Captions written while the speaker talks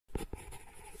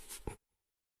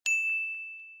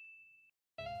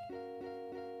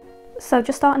So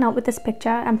just starting out with this picture,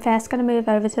 I'm first going to move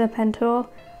over to the pen tool,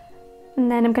 and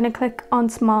then I'm going to click on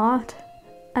Smart,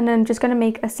 and then I'm just going to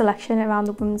make a selection around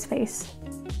the woman's face.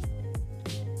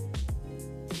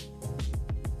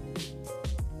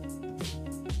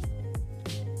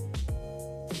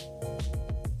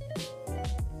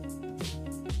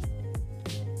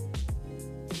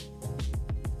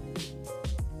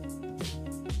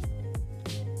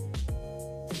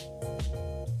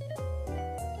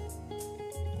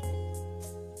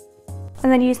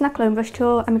 And then using that clone brush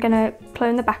tool, I'm going to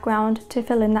clone the background to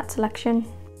fill in that selection.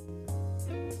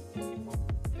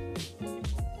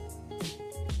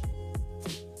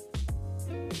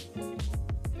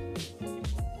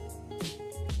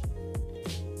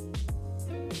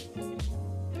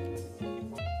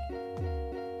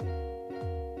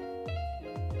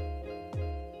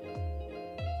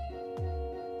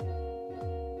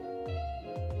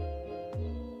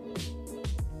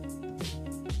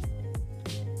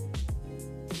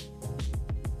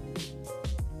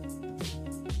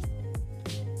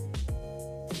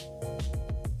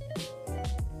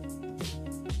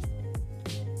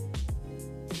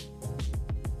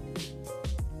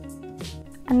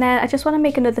 And then I just want to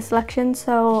make another selection,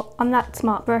 so on that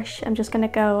Smart brush I'm just going to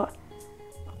go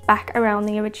back around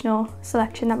the original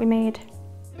selection that we made.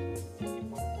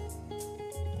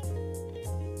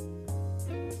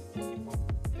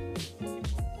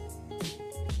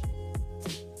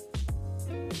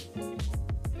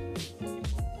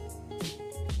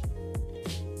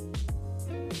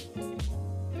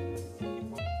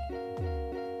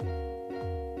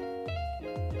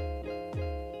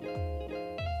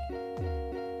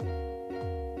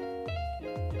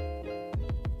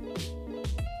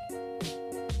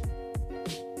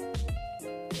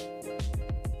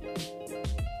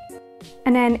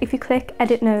 And then if you click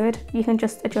Edit Node, you can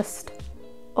just adjust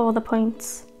all the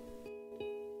points.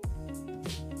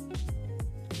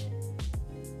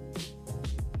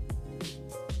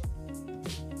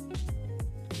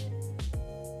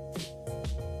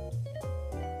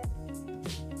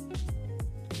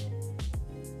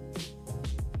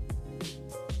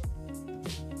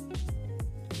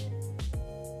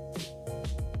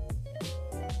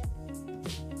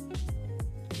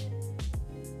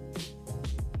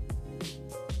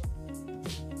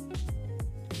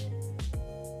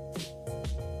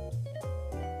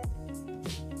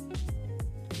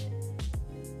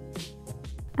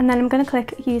 And then I'm going to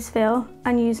click Use Fill,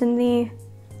 and using the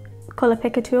colour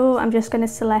picker tool I'm just going to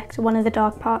select one of the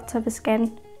dark parts of the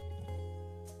skin.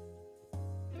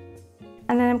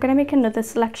 And then I'm going to make another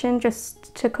selection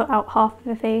just to cut out half of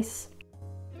the face.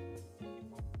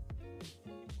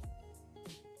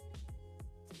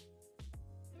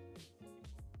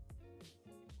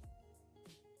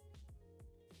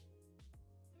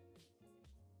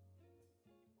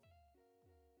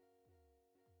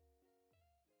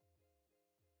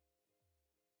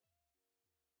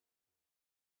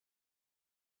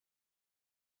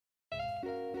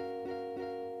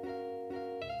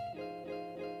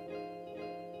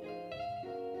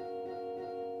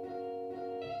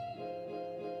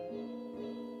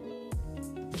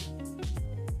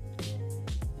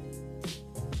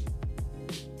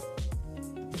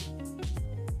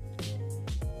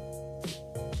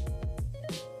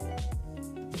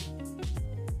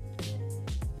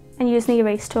 And using the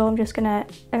erase tool, I'm just going to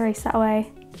erase that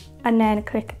away and then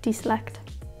click deselect.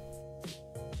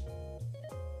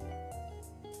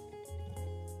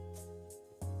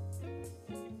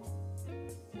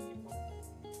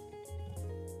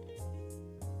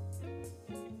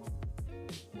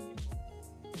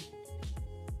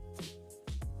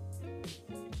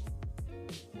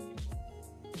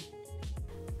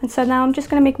 And so now I'm just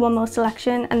going to make one more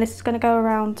selection, and this is going to go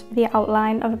around the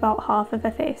outline of about half of the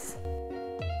face.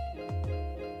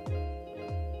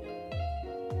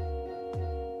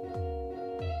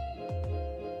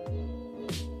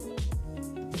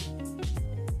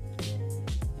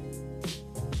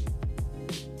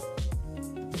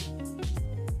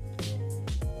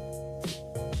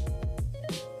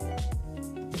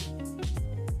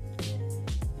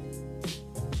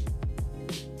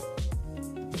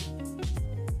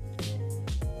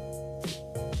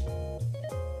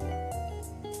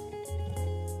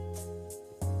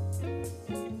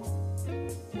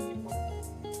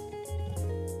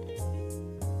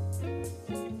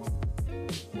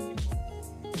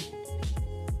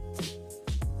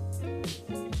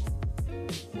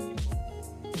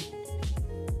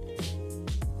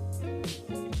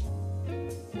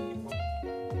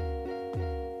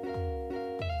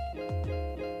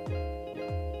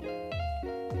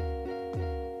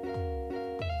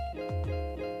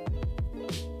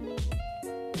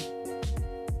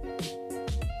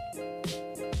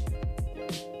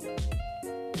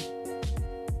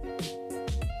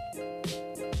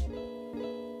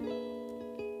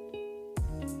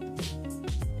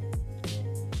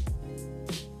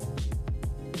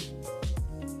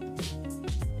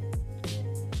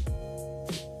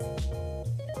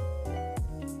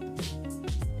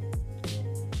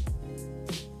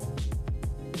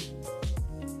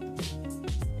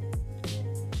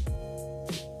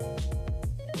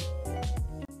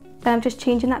 Then I'm just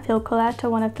changing that fill colour to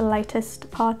one of the lightest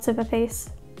parts of her face.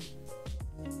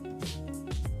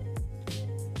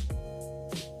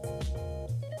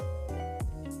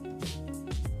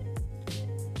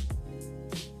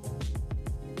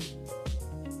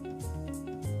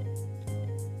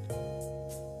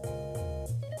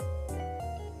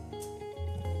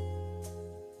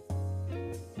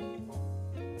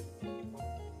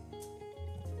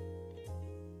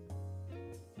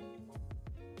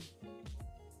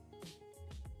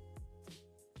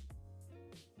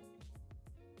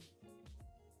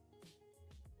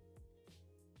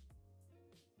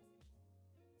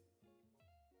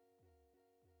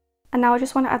 And now I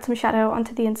just want to add some shadow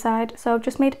onto the inside. So I've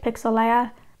just made a pixel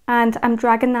layer and I'm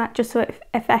dragging that just so it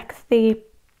affects the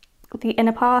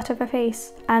inner part of her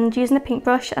face. And using the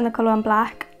paintbrush and the colour on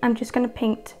black, I'm just going to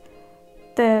paint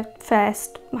the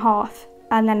first half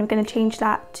and then I'm going to change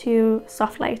that to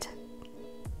soft light.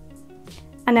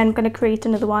 And then I'm going to create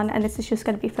another one, and this is just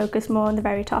going to be focused more on the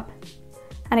very top.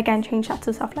 And again, change that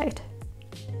to soft light.